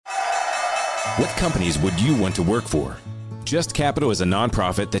What companies would you want to work for? Just Capital is a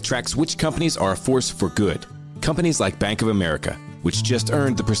nonprofit that tracks which companies are a force for good. Companies like Bank of America, which just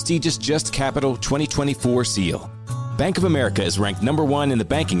earned the prestigious Just Capital 2024 seal. Bank of America is ranked #1 in the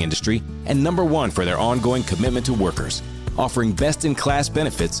banking industry and #1 for their ongoing commitment to workers, offering best-in-class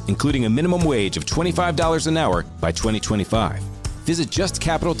benefits, including a minimum wage of $25 an hour by 2025. Visit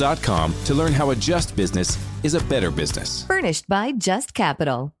justcapital.com to learn how a just business is a better business. Furnished by Just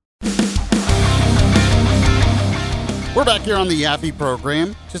Capital. We're back here on the Yaffe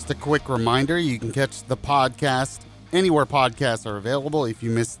program. Just a quick reminder, you can catch the podcast anywhere podcasts are available if you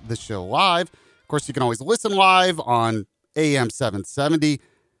missed the show live. Of course, you can always listen live on AM 770,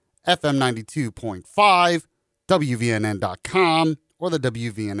 FM 92.5, WVNN.com, or the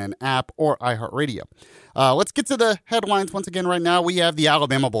WVNN app or iHeartRadio. Let's get to the headlines once again right now. We have the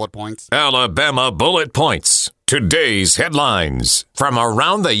Alabama Bullet Points. Alabama Bullet Points. Today's headlines from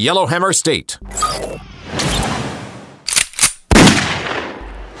around the Yellowhammer State.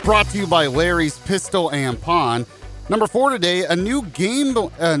 Brought to you by Larry's Pistol and Pawn. Number 4 today, a new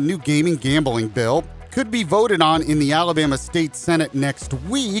gaming gambling bill could be voted on in the Alabama State Senate next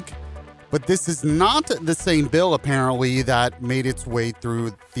week, but this is not the same bill, apparently, that made its way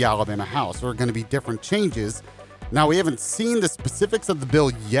through the Alabama House. There are going to be different changes. Now, we haven't seen the specifics of the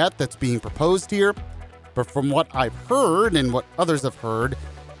bill yet that's being proposed here, but from what I've heard and what others have heard,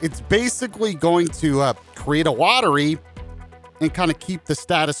 it's basically going to create a lottery and kind of keep the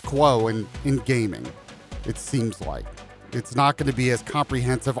status quo in gaming, it seems like. It's not going to be as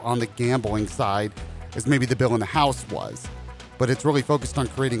comprehensive on the gambling side as maybe the bill in the House was, but it's really focused on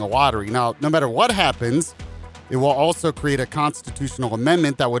creating a lottery. Now, no matter what happens, it will also create a constitutional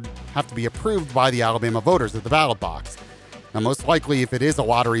amendment that would have to be approved by the Alabama voters at the ballot box. Now, most likely, if it is a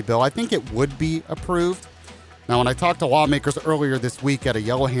lottery bill, I think it would be approved. Now, when I talked to lawmakers earlier this week at a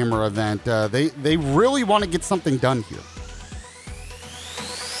Yellowhammer event, they really want to get something done here.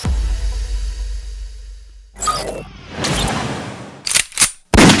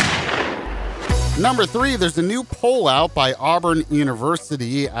 Number 3, there's a new poll out by Auburn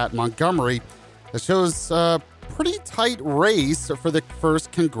University at Montgomery that shows a pretty tight race for the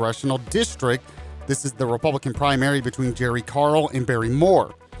 1st Congressional District. This is the Republican primary between Jerry Carl and Barry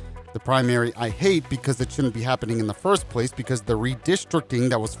Moore. The primary I hate because it shouldn't be happening in the first place, because the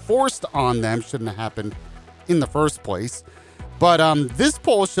redistricting that was forced on them shouldn't have happened in the first place. But this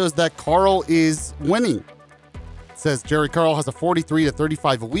poll shows that Carl is winning. Says Jerry Carl has a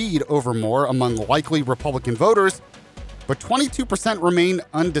 43-35 lead over Moore among likely Republican voters, but 22% remain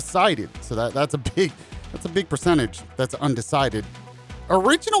undecided. So that's a big percentage that's undecided.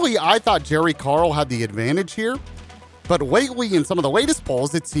 Originally, I thought Jerry Carl had the advantage here, but lately in some of the latest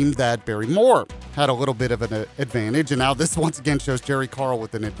polls, it seemed that Barry Moore had a little bit of an advantage, and now this once again shows Jerry Carl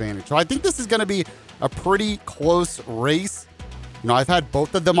with an advantage. So I think this is going to be a pretty close race. You know, I've had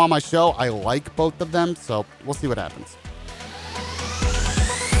both of them on my show. I like both of them, so we'll see what happens.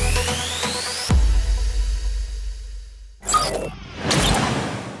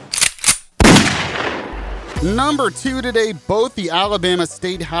 Number 2 today, both the Alabama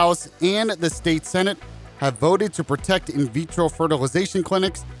State House and the State Senate have voted to protect in vitro fertilization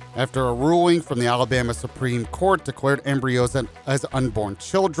clinics after a ruling from the Alabama Supreme Court declared embryos as unborn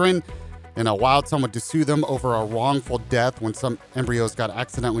children and allowed someone to sue them over a wrongful death when some embryos got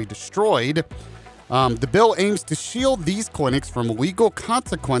accidentally destroyed. The bill aims to shield these clinics from legal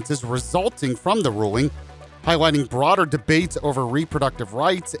consequences resulting from the ruling, highlighting broader debates over reproductive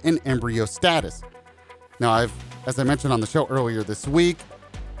rights and embryo status. Now, as I mentioned on the show earlier this week,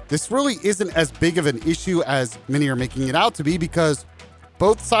 this really isn't as big of an issue as many are making it out to be, because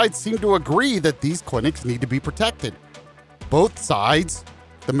both sides seem to agree that these clinics need to be protected. Both sides,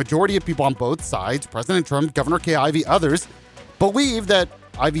 the majority of people on both sides, President Trump, Governor Kay Ivey, others, believe that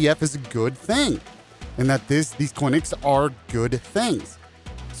IVF is a good thing and that these clinics are good things.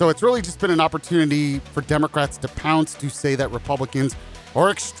 So it's really just been an opportunity for Democrats to pounce to say that Republicans are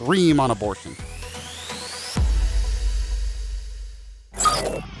extreme on abortion.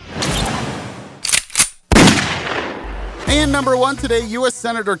 And number 1 today, U.S.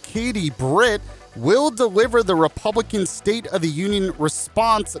 Senator Katie Britt will deliver the Republican State of the Union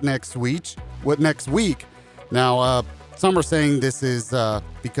response next week. Now, some are saying this is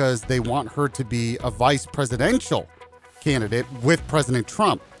because they want her to be a vice presidential candidate with President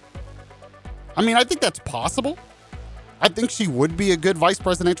Trump. I mean, I think that's possible. I think she would be a good vice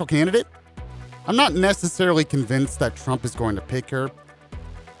presidential candidate. I'm not necessarily convinced that Trump is going to pick her.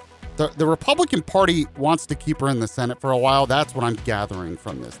 The Republican Party wants to keep her in the Senate for a while. That's what I'm gathering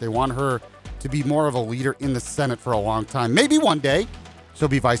from this. They want her to be more of a leader in the Senate for a long time. Maybe one day she'll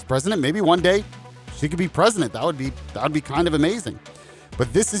be vice president. Maybe one day she could be president. That would be kind of amazing.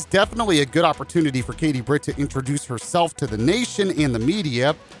 But this is definitely a good opportunity for Katie Britt to introduce herself to the nation and the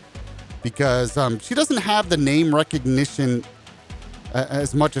media, because she doesn't have the name recognition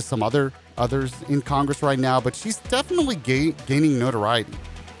as much as some others in Congress right now, but she's definitely gaining notoriety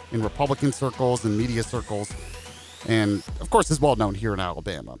in Republican circles and media circles, and of course is well known here in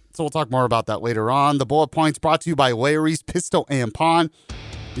Alabama. So we'll talk more about that later on. The Bullet Points brought to you by Larry's Pistol and Pawn.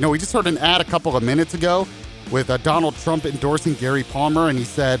 You know, we just heard an ad a couple of minutes ago with Donald Trump endorsing Gary Palmer, and he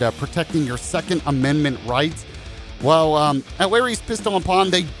said, protecting your Second Amendment rights. Well, at Larry's Pistol and Pawn,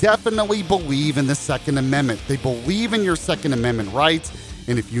 they definitely believe in the Second Amendment. They believe in your Second Amendment rights,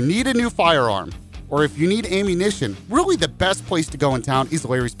 and if you need a new firearm, or if you need ammunition, really the best place to go in town is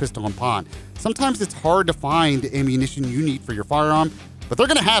Larry's Pistol and Pawn. Sometimes it's hard to find ammunition you need for your firearm, but they're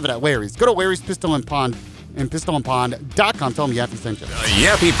going to have it at Larry's. Go to Larry's Pistol and Pawn and pistolandpawn.com. Tell them Yappy sent you. The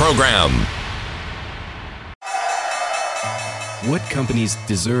Yappy Program. What companies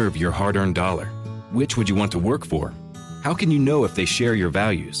deserve your hard-earned dollar? Which would you want to work for? How can you know if they share your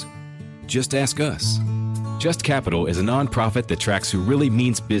values? Just ask us. Just Capital is a nonprofit that tracks who really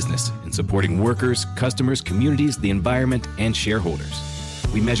means business in supporting workers, customers, communities, the environment, and shareholders.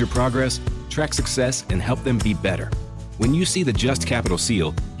 We measure progress, track success, and help them be better. When you see the Just Capital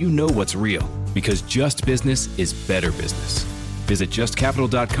seal, you know what's real, because just business is better business. Visit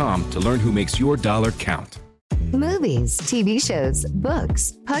justcapital.com to learn who makes your dollar count. Movies, TV shows,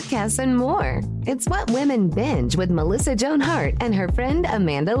 books, podcasts, and more. It's What Women Binge with Melissa Joan Hart and her friend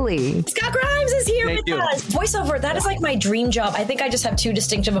Amanda Lee. Scott Grimes is here with us. Voiceover, that is like my dream job. I think I just have too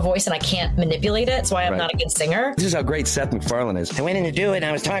distinct of a voice and I can't manipulate it. That's why I'm not a good singer. This is how great Seth MacFarlane is. I went in to do it and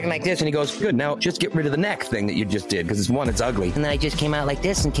I was talking like this and he goes, good, now just get rid of the neck thing that you just did because it's ugly. And then I just came out like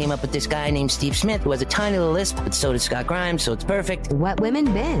this and came up with this guy named Steve Smith who has a tiny little lisp, but so does Scott Grimes, so it's perfect. What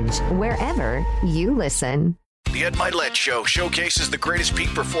Women Binge, wherever you listen. The Ed Milet Show showcases the greatest peak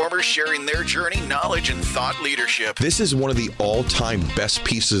performers sharing their journey, knowledge, and thought leadership. This is one of the all-time best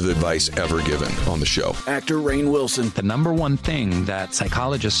pieces of advice ever given on the show. Actor Rainn Wilson. The number one thing that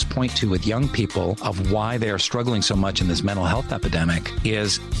psychologists point to with young people of why they are struggling so much in this mental health epidemic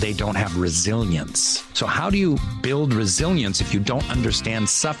is they don't have resilience. So how do you build resilience if you don't understand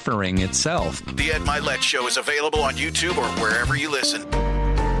suffering itself? The Ed Milet Show is available on YouTube or wherever you listen.